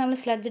 അപ്പോൾ അതിനാണ് നമ്മൾ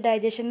സ്ലഡ്ജ്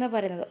ഡൈജഷൻ എന്ന്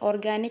പറയുന്നത്,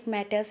 ഓർഗാനിക്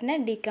മാറ്റേഴ്സിനെ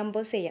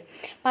ഡീകമ്പോസ് ചെയ്യുക.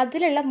 അപ്പോൾ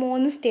അതിലുള്ള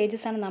 3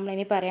 സ്റ്റേജസാണ്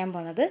നമ്മളിനി പറയാൻ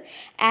പോകുന്നത്.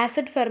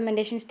 Acid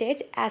fermentation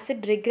stage,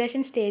 acid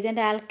regression stage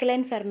and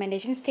alkaline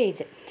fermentation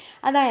stage.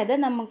 അതായത്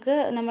നമുക്ക്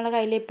നമ്മുടെ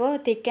കയ്യിലിപ്പോൾ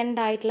തിക്കൻഡ്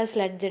ആയിട്ടുള്ള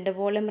സ്ലഡ്ജ് ഉണ്ട്,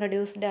 വോളിയം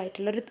റെഡ്യൂസ്ഡ്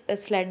ആയിട്ടുള്ളൊരു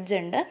സ്ലഡ്ജ്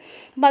ഉണ്ട്.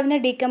 അപ്പോൾ അതിനെ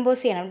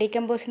ഡീകമ്പോസ് ചെയ്യണം.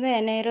 ഡീകമ്പോസ് ചെയ്യുന്നത്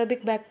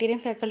എനൈറോബിക്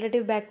ബാക്ടീരിയയും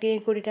ഫെക്കൾട്ടേറ്റീവ്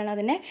ബാക്ടീരിയയും കൂടിയിട്ടാണ്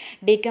അതിനെ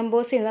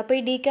ഡീകമ്പോസ് ചെയ്യുന്നത്. അപ്പോൾ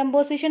ഈ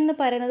ഡീകമ്പോസിഷൻ എന്ന്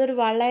പറയുന്നത് ഒരു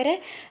വളരെ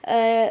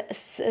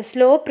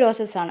സ്ലോ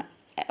പ്രോസസ്സാണ്.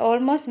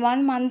 ഓൾമോസ്റ്റ്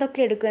 1 month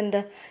ഒക്കെ എടുക്കും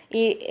എന്ത്,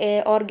 ഈ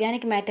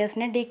ഓർഗാനിക്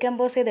മാറ്റേഴ്സിനെ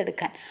ഡീകമ്പോസ്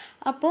ചെയ്തെടുക്കാൻ.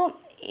 അപ്പോൾ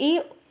ഈ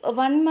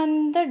 1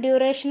 month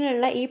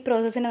ഡ്യൂറേഷനിലുള്ള ഈ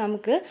പ്രോസസ്സിനെ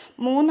നമുക്ക്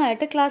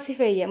 3ആയിട്ട്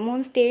ക്ലാസിഫൈ ചെയ്യാം,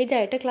 3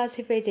 സ്റ്റേജായിട്ട്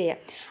ക്ലാസിഫൈ ചെയ്യാം.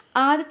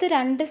 ആദ്യത്തെ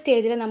 2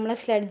 സ്റ്റേജിൽ നമ്മളെ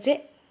സ്ലഡ്ജ്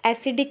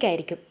അസിഡിക്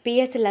ആയിരിക്കും,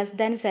 pH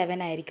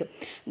 <7 ആയിരിക്കും.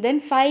 ദെൻ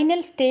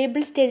ഫൈനൽ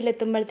സ്റ്റേബിൾ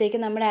സ്റ്റേജിലെത്തുമ്പോഴത്തേക്ക്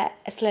നമ്മുടെ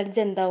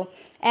സ്ലഡ്ജ് എന്താവും,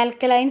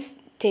 ആൽക്കലൈൻ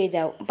സ്റ്റേജ്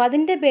ആവും. അപ്പോൾ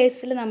അതിൻ്റെ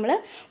ബേസിൽ നമ്മൾ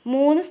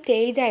 3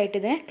 സ്റ്റേജായിട്ട്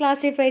ഇതിനെ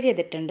ക്ലാസിഫൈ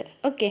ചെയ്തിട്ടുണ്ട്.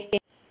 ഓക്കെ,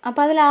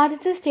 അപ്പോൾ അതിൽ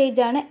ആദ്യത്തെ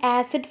സ്റ്റേജാണ്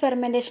acid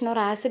fermentation or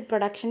acid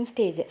production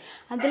stage.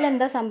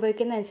 അതിലെന്താ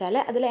സംഭവിക്കുന്നത് വെച്ചാൽ,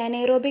 അതിൽ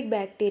അനൈറോബിക്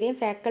ബാക്ടീരിയയും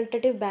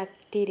ഫാക്കൾട്ടേറ്റീവ്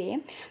ബാക്ടീരിയയും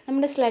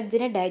നമ്മുടെ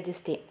സ്ലഡ്ജിനെ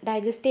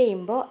ഡൈജസ്റ്റ്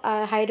ചെയ്യുമ്പോൾ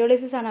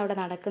ഹൈഡ്രോളിസിസ് ആണ് അവിടെ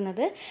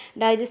നടക്കുന്നത്.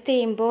 ഡൈജസ്റ്റ്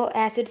ചെയ്യുമ്പോൾ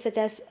ആസിഡ്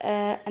സച്ച് ആസ്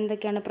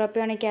എന്തൊക്കെയാണ്,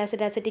 പ്രൊപ്പിയോണിക്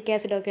ആസിഡ്, അസറ്റിക്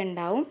ആസിഡ് ഒക്കെ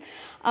ഉണ്ടാവും.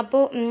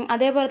 അപ്പോൾ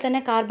അതേപോലെ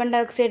തന്നെ carbon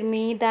dye oxide,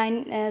 methane,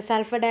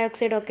 sulphur dye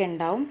oxide ഒക്കെ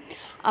ഉണ്ടാവും.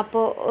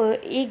 അപ്പോൾ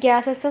ഈ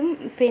ഗ്യാസസും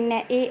പിന്നെ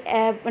ഈ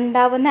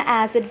ഉണ്ടാവുന്ന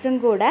ആസിഡ്സും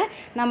കൂടെ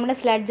നമ്മുടെ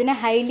സ്ലഡ്ജിനെ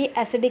ഹൈലി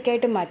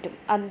അസിഡിക്കായിട്ട് മാറ്റും,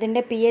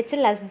 അതിൻ്റെ pH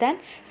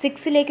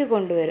 <6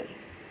 കൊണ്ടുവരും.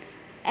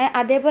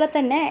 അതേപോലെ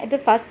തന്നെ ഇത്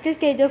ഫസ്റ്റ്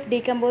സ്റ്റേജ് ഓഫ്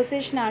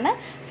ഡീകമ്പോസിഷനാണ്.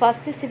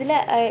 ഫസ്റ്റ് സ്റ്റേജിൽ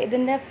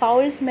ഇതിൻ്റെ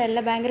ഫൗൾ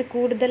സ്മെല്ല് ഭയങ്കര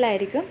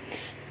കൂടുതലായിരിക്കും.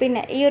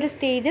 പിന്നെ ഈ ഒരു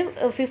സ്റ്റേജ്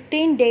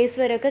 15 days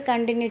വരെയൊക്കെ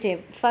കണ്ടിന്യൂ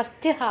ചെയ്യും.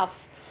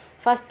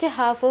 First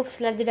half of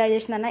sludge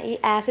digestion എന്ന് പറഞ്ഞാൽ ഈ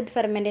ആസിഡ്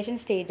ഫെർമെൻറ്റേഷൻ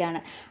സ്റ്റേജാണ്.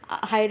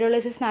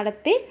 ഹൈഡ്രോളിസിസ്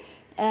നടത്തി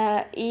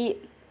ഈ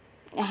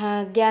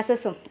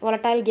ഗ്യാസസും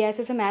വോളട്ടൈൽ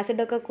ഗ്യാസസും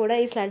ആസിഡൊക്കെ കൂടെ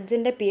ഈ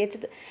സ്ലഡ്ജിൻ്റെ pH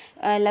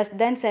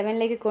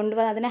 <7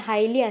 കൊണ്ടുവന്ന് അതിനെ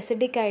ഹൈലി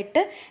അസിഡിക്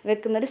ആയിട്ട്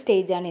വെക്കുന്നൊരു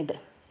സ്റ്റേജാണിത്.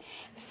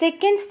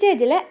 സെക്കൻഡ്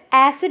സ്റ്റേജിൽ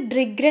ആസിഡ്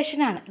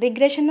റിഗ്രഷനാണ്.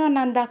 റിഗ്രഷൻ എന്ന്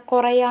പറഞ്ഞാൽ എന്താ,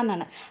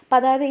 കുറയാന്നാണ്. അപ്പോൾ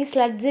അതായത് ഈ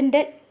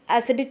സ്ലഡ്ജിൻ്റെ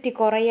അസിഡിറ്റി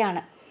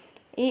കുറയാണ്.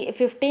 ഈ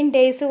 15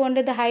 days കൊണ്ട്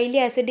ഇത് ഹൈലി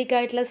അസിഡിക്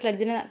ആയിട്ടുള്ള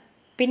സ്ലഡ്ജിന്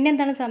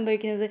പിന്നെന്താണ്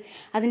സംഭവിക്കുന്നത്,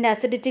 അതിൻ്റെ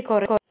അസിഡിറ്റി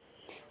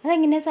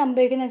അതെങ്ങനെയാണ്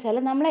സംഭവിക്കുന്നത് വെച്ചാൽ,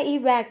 നമ്മളെ ഈ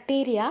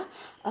ബാക്ടീരിയ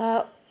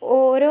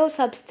ഓരോ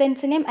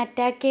സബ്സ്റ്റൻസിനെയും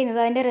അറ്റാക്ക് ചെയ്യുന്നത്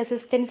അതിൻ്റെ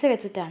റെസിസ്റ്റൻസ്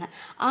വെച്ചിട്ടാണ്.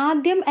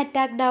 ആദ്യം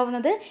അറ്റാക്ഡ്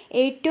ആവുന്നത്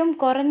ഏറ്റവും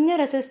കുറഞ്ഞ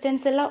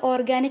റെസിസ്റ്റൻസ് ഉള്ള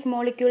ഓർഗാനിക്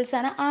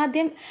മോളിക്യൂൾസാണ്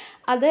ആദ്യം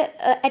അത്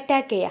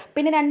അറ്റാക്ക് ചെയ്യുക.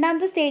 പിന്നെ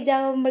 2ാമത്തെ സ്റ്റേജ്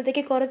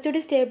ആകുമ്പോഴത്തേക്ക്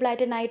കുറച്ചുകൂടി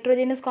സ്റ്റേബിളായിട്ട്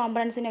നൈട്രോജനസ്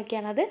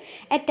കോമ്പണൻസിനൊക്കെയാണ് അത്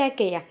അറ്റാക്ക്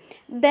ചെയ്യുക.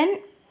 ദെൻ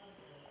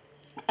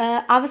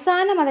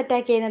അവസാനം അത്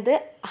അറ്റാക്ക് ചെയ്യുന്നത്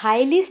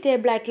ഹൈലി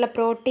സ്റ്റേബിളായിട്ടുള്ള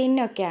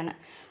പ്രോട്ടീനൊക്കെയാണ്.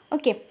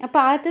 ഓക്കെ, അപ്പോൾ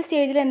ആദ്യത്തെ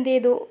സ്റ്റേജിൽ എന്ത്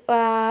ചെയ്തു,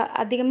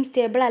 അധികം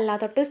സ്റ്റേബിൾ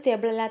അല്ലാത്ത, ഒട്ടും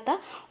സ്റ്റേബിൾ അല്ലാത്ത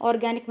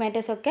ഓർഗാനിക്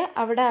മാറ്റേഴ്സൊക്കെ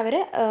അവിടെ അവർ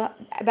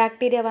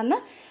ബാക്ടീരിയ വന്ന്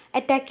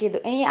അറ്റാക്ക് ചെയ്തു.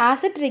 ഇനി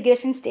ആസിഡ്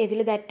റിഗ്രഷൻ സ്റ്റേജിൽ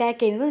ഇത് അറ്റാക്ക്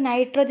ചെയ്യുന്നത്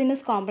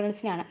നൈട്രോജനസ്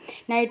കോമ്പണൻസിനാണ്.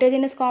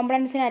 നൈട്രോജനസ്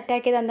കോമ്പണൻസിനെ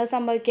അറ്റാക്ക് ചെയ്ത് എന്താ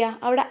സംഭവിക്കുക,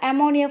 അവിടെ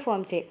അമോണിയ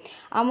ഫോം ചെയ്യും.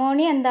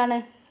 അമോണിയ എന്താണ്,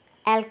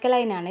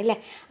 ആൽക്കലൈനാണ് അല്ലേ.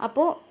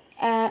 അപ്പോൾ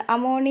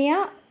അമോണിയ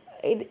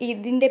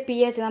ഇതിൻ്റെ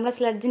pH, നമ്മുടെ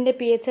സ്ലഡ്ജിൻ്റെ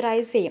pH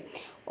റൈസ് ചെയ്യും.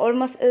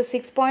 ഓൾമോസ്റ്റ്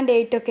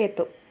 6.8 ഒക്കെ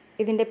എത്തും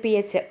ഇതിൻ്റെ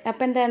pH.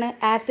 അപ്പോൾ എന്താണ്,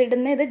 ആസിഡിൽ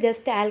നിന്ന് ഇത്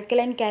ജസ്റ്റ്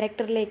ആൽക്കലൈൻ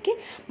ക്യാരക്ടറിലേക്ക്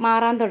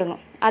മാറാൻ തുടങ്ങും.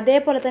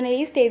 അതേപോലെ തന്നെ ഈ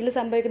സ്റ്റേജിൽ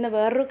സംഭവിക്കുന്ന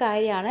വേറൊരു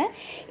കാര്യമാണ്,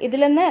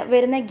 ഇതിൽ നിന്ന്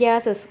വരുന്ന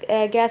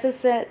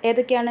ഗ്യാസസ്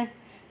ഏതൊക്കെയാണ്,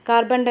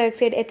 കാർബൺ ഡൈ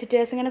ഓക്സൈഡ്,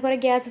 H2S, ഇങ്ങനെ കുറേ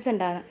ഗ്യാസസ്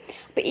ഉണ്ടാകുന്നത്.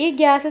 അപ്പോൾ ഈ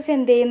ഗ്യാസസ്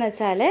എന്ത് ചെയ്യുന്നത്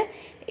വെച്ചാൽ,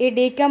 ഈ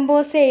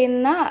ഡീകമ്പോസ്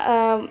ചെയ്യുന്ന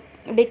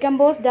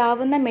ഡിക്കമ്പോസ്ഡ്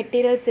ആവുന്ന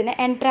മെറ്റീരിയൽസിനെ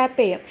എൻട്രാപ്പ്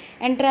ചെയ്യും.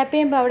 എൻട്രാപ്പ്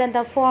ചെയ്യുമ്പോൾ അവിടെ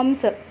എന്താ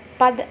ഫോംസ്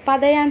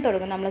പതയാൻ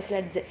തുടങ്ങും നമ്മൾ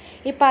സ്ലഡ്ജ്.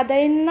 ഈ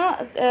പതയുന്ന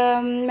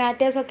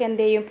മാറ്റേഴ്സൊക്കെ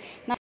എന്ത് ചെയ്യും?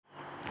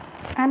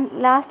 And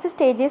last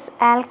stage is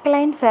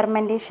alkaline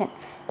fermentation.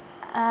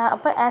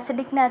 അപ്പോൾ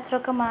ആസിഡിക്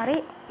നാച്ചറൊക്കെ മാറി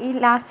ഈ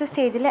ലാസ്റ്റ്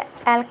സ്റ്റേജിൽ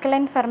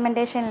ആൽക്കലൈൻ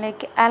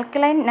ഫെർമെൻറ്റേഷനിലേക്ക്,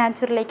 ആൽക്കലൈൻ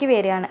നാച്ചുറിലേക്ക്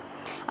വരികയാണ്.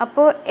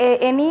 അപ്പോൾ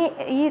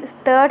ഈ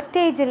തേർഡ്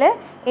സ്റ്റേജിൽ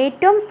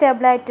ഏറ്റവും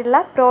സ്റ്റേബിളായിട്ടുള്ള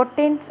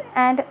പ്രോട്ടീൻസ്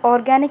ആൻഡ്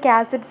ഓർഗാനിക്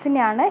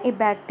ആസിഡ്സിനെയാണ് ഈ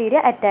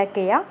ബാക്ടീരിയ അറ്റാക്ക്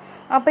ചെയ്യുക.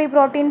 അപ്പോൾ ഈ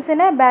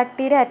പ്രോട്ടീൻസിനെ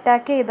ബാക്ടീരിയ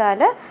അറ്റാക്ക്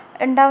ചെയ്താൽ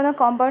ഉണ്ടാകുന്ന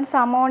കോമ്പൗണ്ട്സ്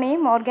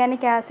അമോണിയയും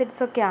ഓർഗാനിക്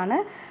ആസിഡ്സൊക്കെയാണ്.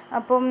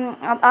 അപ്പം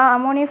ആ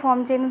അമോണിയ ഫോം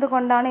ചെയ്യുന്നത്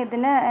കൊണ്ടാണ്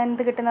ഇതിന്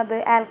എന്ത് കിട്ടുന്നത്?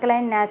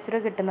 ആൽക്കലൈൻ നാച്ചുർ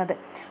കിട്ടുന്നത്.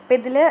 അപ്പോൾ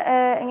ഇതിൽ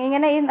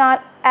ഇങ്ങനെ ഈ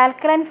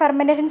ആൽക്കലൈൻ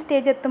ഫെർമെൻറ്റേഷൻ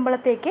സ്റ്റേജ്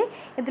എത്തുമ്പോഴത്തേക്ക്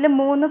ഇതിൽ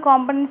 3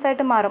 കോമ്പണൻസ്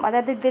ആയിട്ട് മാറും.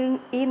 അതായത് ഇതിൽ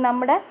ഈ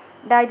നമ്മുടെ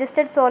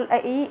ഡൈജസ്റ്റഡ്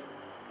ഈ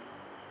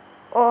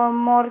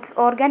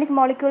ഓർഗാനിക്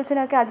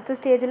മോളിക്യൂൾസിനൊക്കെ ആദ്യത്തെ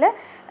സ്റ്റേജിൽ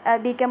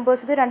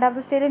ഡീകമ്പോസ് ചെയ്തു,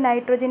 രണ്ടാമത്തെ സ്റ്റേജിൽ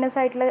നൈട്രോജനസ്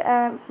ആയിട്ടുള്ള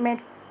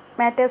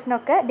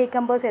മാറ്റേഴ്സിനൊക്കെ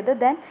ഡീകമ്പോസ് ചെയ്തു,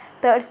 ദെൻ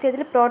തേർഡ്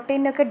സ്റ്റേജിൽ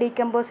പ്രോട്ടീനൊക്കെ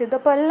ഡീകമ്പോസ് ചെയ്തു.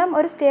 അപ്പോൾ എല്ലാം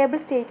ഒരു സ്റ്റേബിൾ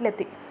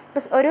സ്റ്റേറ്റിലെത്തി.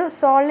 ഇപ്പോൾ ഒരു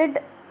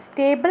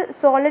സ്റ്റേബിൾ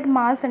സോളിഡ്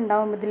മാസ്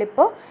ഉണ്ടാവും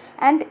ഇതിലിപ്പോൾ.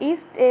 ആൻഡ് ഈ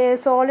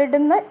സോളിഡിൽ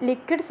നിന്ന്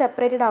liquid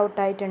separated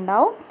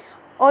ഔട്ടായിട്ടുണ്ടാവും.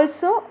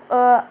 Also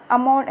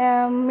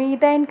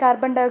methane,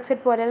 carbon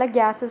dioxide പോലെയുള്ള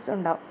ഗ്യാസസ്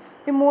ഉണ്ടാവും.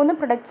 ഈ 3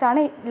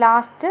 പ്രൊഡക്ട്സാണ്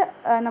ലാസ്റ്റ്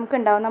നമുക്ക്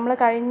ഉണ്ടാവും. നമ്മൾ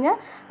കഴിഞ്ഞ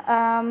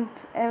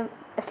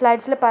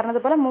സ്ലൈഡ്സിൽ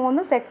പറഞ്ഞതുപോലെ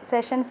 3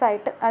 സെഷൻസ്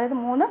ആയിട്ട്, അതായത്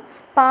 3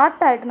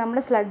 പാർട്ടായിട്ട് നമ്മൾ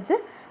സ്ലഡ്ജ്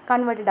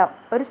കൺവേർട്ടഡ് ആവും.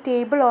 ഒരു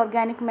സ്റ്റേബിൾ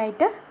ഓർഗാനിക്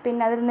മാറ്റർ,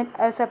 പിന്നെ അതിൽ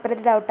നിന്ന്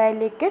separated ഔട്ടായ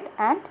liquid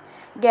and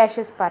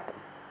gaseous part.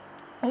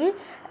 ഈ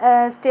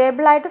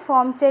സ്റ്റേബിളായിട്ട്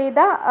ഫോം ചെയ്ത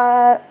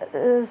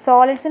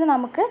സോളിഡ്സിന്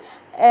നമുക്ക്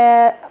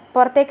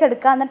പുറത്തേക്ക്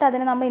എടുക്കുക, എന്നിട്ട്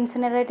അതിനെ നമ്മൾ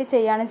ഇൻസിനറേറ്റ്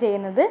ചെയ്യുകയാണ്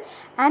ചെയ്യുന്നത്.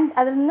 ആൻഡ്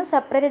അതിൽ നിന്ന്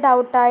സെപ്പറേറ്റഡ്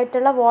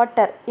ഔട്ടായിട്ടുള്ള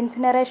വാട്ടർ,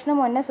 ഇൻസിനറേഷന്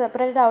മുന്നേ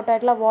സെപ്പറേറ്റഡ്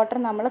ഔട്ടായിട്ടുള്ള വാട്ടർ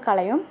നമ്മൾ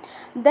കളയും.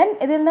 ദെൻ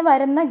ഇതിൽ നിന്ന്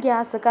വരുന്ന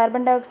gas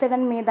carbon dioxide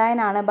and methane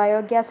ആണ്,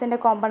 ബയോഗ്യാസിൻ്റെ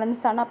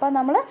കോമ്പണൻസ് ആണ്. അപ്പോൾ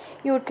നമ്മൾ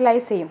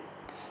യൂട്ടിലൈസ് ചെയ്യും.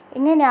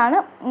 ഇങ്ങനെയാണ്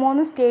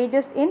 3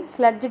 stages in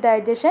sludge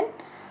digestion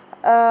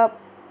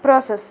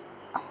process.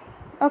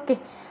 Okay,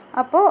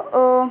 അപ്പോൾ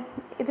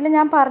ഇതിൽ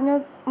ഞാൻ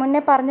മുന്നേ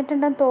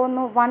പറഞ്ഞിട്ടുണ്ടെന്ന്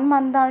തോന്നുന്നു 1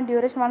 മന്താണ്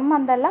ഡ്യൂറേഷൻ. 1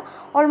 മന്ത്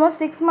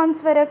ഓൾമോസ്റ്റ് 6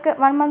 മന്ത്സ് വരെയൊക്കെ,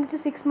 1 മന്ത് to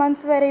 6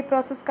 മന്ത്സ് വരെ ഈ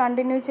പ്രോസസ്സ്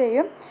കണ്ടിന്യൂ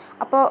ചെയ്യും.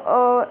 അപ്പോൾ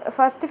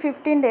ഫസ്റ്റ്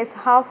 15 ഡേയ്സ്,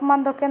 ഹാഫ്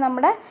മന്തൊക്കെ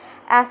നമ്മുടെ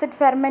ആസിഡ്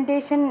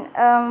ഫെർമെൻറ്റേഷൻ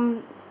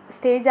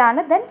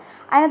സ്റ്റേജാണ്. ദെൻ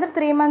അനദർ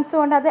 3 മന്ത്സ്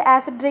കൊണ്ട് അത്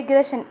ആസിഡ്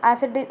റിഗ്രഷൻ,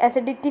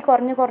 ആസിഡിറ്റി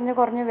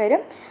കുറഞ്ഞു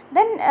വരും.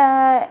 ദെൻ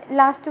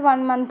ലാസ്റ്റ്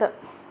 1 മന്ത്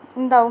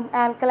എന്താവും?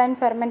 ആൽക്കലൈൻ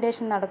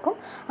ഫെർമെൻറ്റേഷൻ നടക്കും.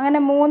 അങ്ങനെ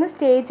 3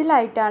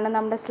 സ്റ്റേജിലായിട്ടാണ്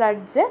നമ്മുടെ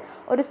സ്ലഡ്ജ്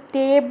ഒരു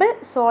സ്റ്റേബിൾ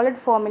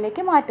സോളിഡ്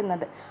ഫോമിലേക്ക്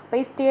മാറ്റുന്നത്. അപ്പോൾ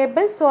ഈ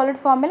സ്റ്റേബിൾ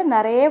സോളിഡ് ഫോമിൽ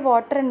നിറയെ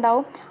വാട്ടർ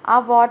ഉണ്ടാവും. ആ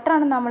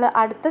വാട്ടറാണ് നമ്മൾ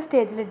അടുത്ത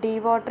സ്റ്റേജിൽ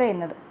ഡീവാട്ടർ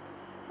ചെയ്യുന്നത്.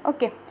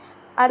 ഓക്കെ,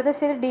 അടുത്ത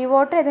സ്റ്റേജിൽ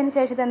ഡീവാട്ടർ ചെയ്തതിന്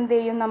ശേഷം ഇത് എന്ത്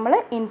ചെയ്യും? നമ്മൾ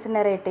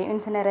ഇൻസിനറേറ്റ് ചെയ്യും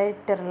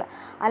ഇൻസിനറേറ്ററിൽ.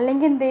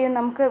 അല്ലെങ്കിൽ എന്ത് ചെയ്യും?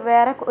 നമുക്ക്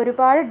വേറെ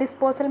ഒരുപാട്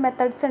ഡിസ്പോസൽ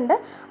മെത്തഡ്സ് ഉണ്ട്.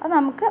 അത്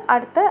നമുക്ക്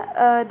അടുത്ത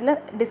ഇതിൽ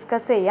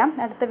ഡിസ്കസ് ചെയ്യാം,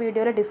 അടുത്ത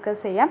വീഡിയോയിൽ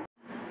ഡിസ്കസ് ചെയ്യാം.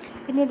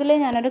 പിന്നെ ഇതിൽ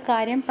ഞാനൊരു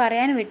കാര്യം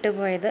പറയാൻ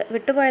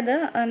വിട്ടുപോയത്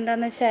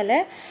എന്താണെന്ന് വെച്ചാൽ,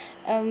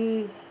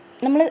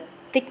 നമ്മൾ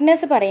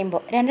തിക്നെസ്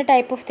പറയുമ്പോൾ 2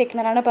 ടൈപ്പ് ഓഫ്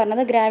തിക്നറാണ്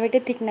പറഞ്ഞത്,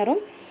 ഗ്രാവിറ്റി തിക്നറും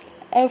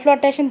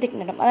ഫ്ലോട്ടേഷൻ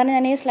തിക്നറും. അതാണ്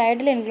ഞാൻ ഈ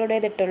സ്ലൈഡിൽ ഇൻക്ലൂഡ്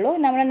ചെയ്തിട്ടുള്ളൂ.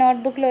 നമ്മുടെ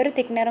നോട്ട്ബുക്കിൽ ഒരു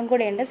തിക്നറും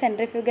കൂടെ ഉണ്ട്,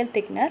 സെൻട്രിഫ്യൂഗൽ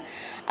തിക്നർ.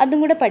 അതും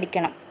കൂടെ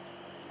പഠിക്കണം.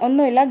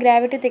 ഒന്നുമില്ല,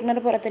 ഗ്രാവിറ്റി തിക്നർ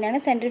പോലെ തന്നെയാണ്.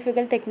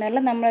 സെൻട്രിഫ്യൂഗൽ തിക്നറിൽ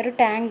നമ്മളൊരു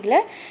ടാങ്കിൽ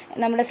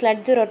നമ്മുടെ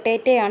സ്ലഡ്ജ്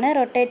റൊട്ടേറ്റ്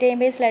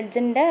ചെയ്യുമ്പോൾ ഈ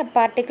സ്ലഡ്ജിൻ്റെ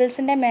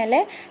പാർട്ടിക്കിൾസിൻ്റെ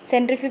മേലെ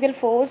സെൻട്രിഫ്യൂഗൽ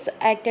ഫോഴ്സ്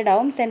ആക്റ്റഡ്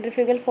ആവും.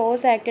 സെൻട്രിഫ്യൂഗൽ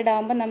ഫോഴ്സ് ആക്റ്റഡ്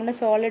ആകുമ്പോൾ നമ്മുടെ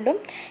സോളിഡും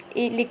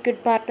ഈ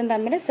ലിക്വിഡ് പാർട്ടും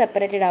തമ്മിൽ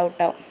സെപ്പറേറ്റഡ്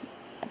ഔട്ടാവും.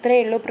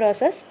 അത്രയേ ഉള്ളൂ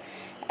പ്രോസസ്സ്.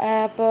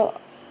 അപ്പോൾ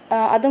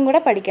അതും കൂടെ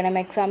പഠിക്കണം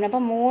എക്സാമിന്.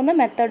 അപ്പോൾ 3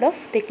 മെത്തേഡ്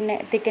ഓഫ്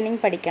തിക്കനിങ്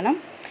പഠിക്കണം.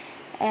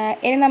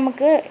 ഇനി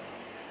നമുക്ക്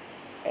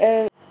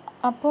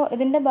അപ്പോൾ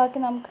ഇതിൻ്റെ ബാക്കി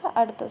നമുക്ക്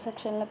അടുത്ത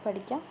സെക്ഷനിൽ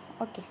പഠിക്കാം.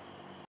 ഓക്കെ.